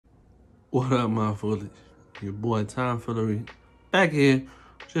What up, my Fooly? Your boy Time Foolery back here.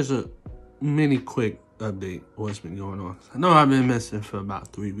 Just a mini quick update what's been going on. I know I've been missing for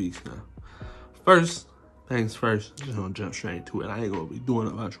about 3 weeks now. First things first, just gonna jump straight into it. I ain't gonna be doing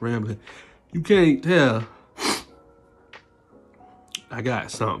a bunch of rambling. You can't tell. I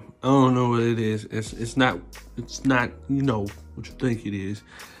got something. I don't know what it is. It's not you know what you think it is.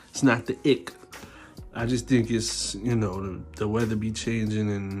 It's not the ick. I just think it's, you know, the weather be changing,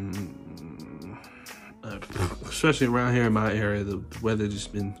 and especially around here in my area, the weather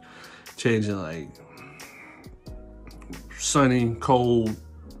just been changing, like sunny, cold,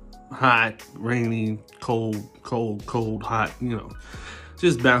 hot, rainy, cold, hot, you know,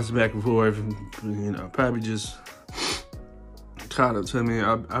 just bouncing back and forth, and, you know, probably just caught up to me.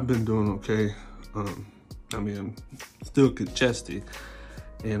 I've been doing okay. I mean, I'm still congested,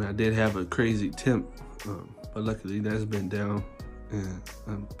 and I did have a crazy temp, but luckily that's been down. And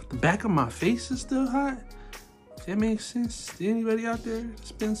but the back of my face is still hot. That makes sense to anybody out there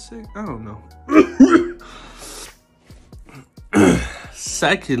that's been sick? I don't know.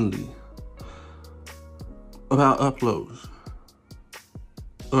 Secondly, about uploads,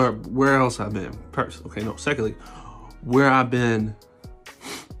 or where else I've been. Okay, no. Secondly, where I've been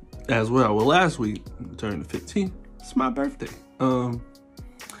as well. Well, last week turned the 15th. It's my birthday. You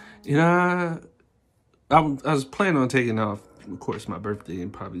know, I was planning on taking off, of course, my birthday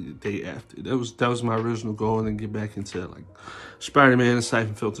and probably the day after. That was my original goal, and then get back into like Spider-Man and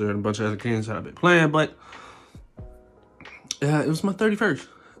Siphon Filter and a bunch of other games that I've been playing. But it was my 31st,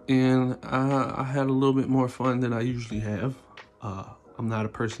 and I had a little bit more fun than I usually have. I'm not a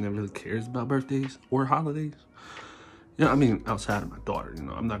person that really cares about birthdays or holidays. You know, I mean, outside of my daughter, you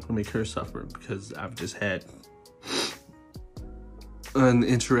know, I'm not gonna make her suffer because I've just had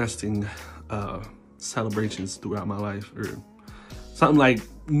uninteresting celebrations throughout my life, or something like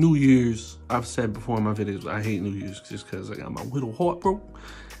New Year's. I've said before in my videos, I hate New Year's just because I got my Wittle heart broke.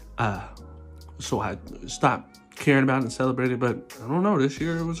 So I stopped caring about it and celebrated. But I don't know, this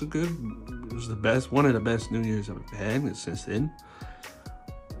year it was the best, one of the best New Year's I've had, and since then,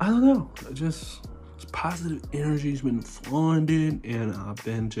 I don't know, just positive energy's been flowing in, and I've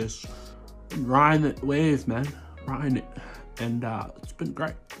been just riding the wave, man, riding it, and it's been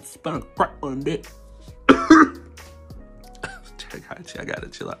great. It's been a great one, dude. I gotta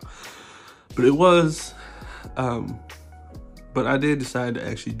chill out. But it was, but I did decide to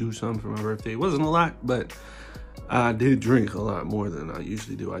actually do something for my birthday. It wasn't a lot, but I did drink a lot more than I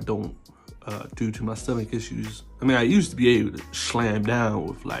usually do. I don't, due to my stomach issues. I mean, I used to be able to slam down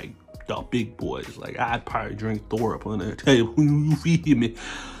with like the big boys. Like, I'd probably drink Thor up on the table, you feel me?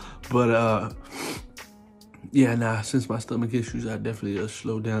 But yeah, nah, since my stomach issues, I definitely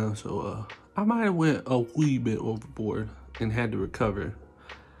slowed down. So I might have went a wee bit overboard and had to recover.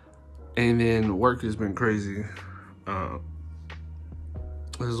 And then work has been crazy as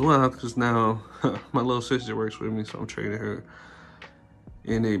well, because now my little sister works with me, so I'm training her,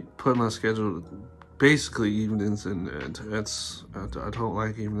 and they put my schedule basically evenings, and I don't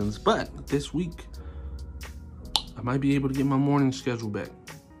like evenings. But this week I might be able to get my morning schedule back,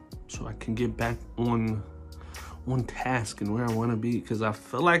 so I can get back on task and where I want to be, because I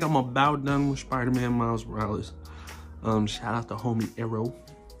feel like I'm about done with Spider-Man Miles Morales. Shout out to homie Arrow.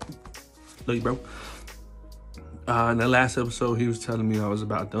 Love you, bro. In the last episode, he was telling me I was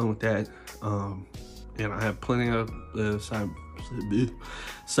about done with that. And I have plenty of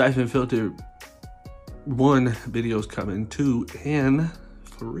Siphon Filter 1 videos coming, 2 and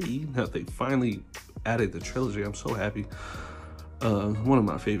 3. Now they finally added the trilogy. I'm so happy. One of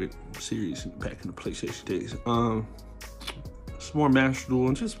my favorite series back in the PlayStation days. Some more Master Duel,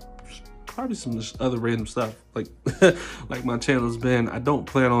 and just probably some just other random stuff, like like my channel's been. I don't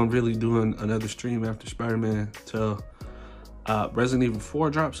plan on really doing another stream after Spider-Man till Resident Evil 4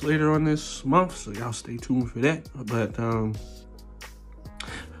 drops later on this month, so y'all stay tuned for that. But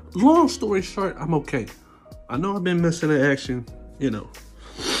long story short, I'm okay. I know I've been missing the action, you know,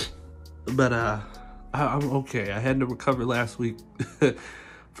 but I'm okay. I had to recover last week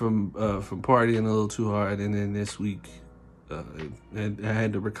from partying a little too hard, and then this week and I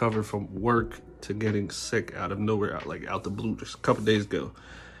had to recover from work to getting sick out of nowhere, out the blue. Just a couple days ago,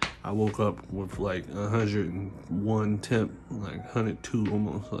 I woke up with like 101 temp, like 102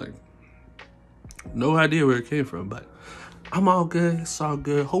 almost, like no idea where it came from, but I'm all good. It's all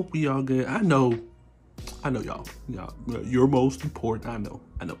good. Hope we all good. I know y'all, you're most important. I know,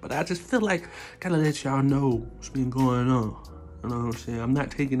 but I just feel like gotta let y'all know what's been going on. You know what I'm saying? I'm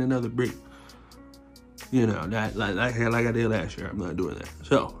not taking another break. You know, that like I did last year. I'm not doing that.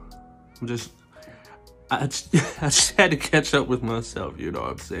 So I'm just I just had to catch up with myself, you know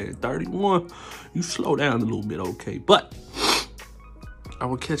what I'm saying? 31, you slow down a little bit, okay? But I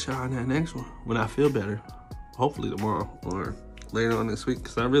will catch y'all on that next one when I feel better. Hopefully tomorrow or later on this week,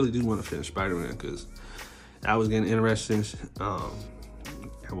 because I really do want to finish Spider-Man, because I was getting interesting.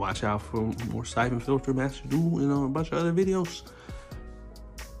 And watch out for more Siphon Filter Master Duel and a bunch of other videos.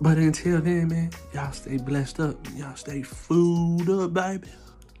 But until then, man, y'all stay blessed up. Y'all stay fooled up, baby.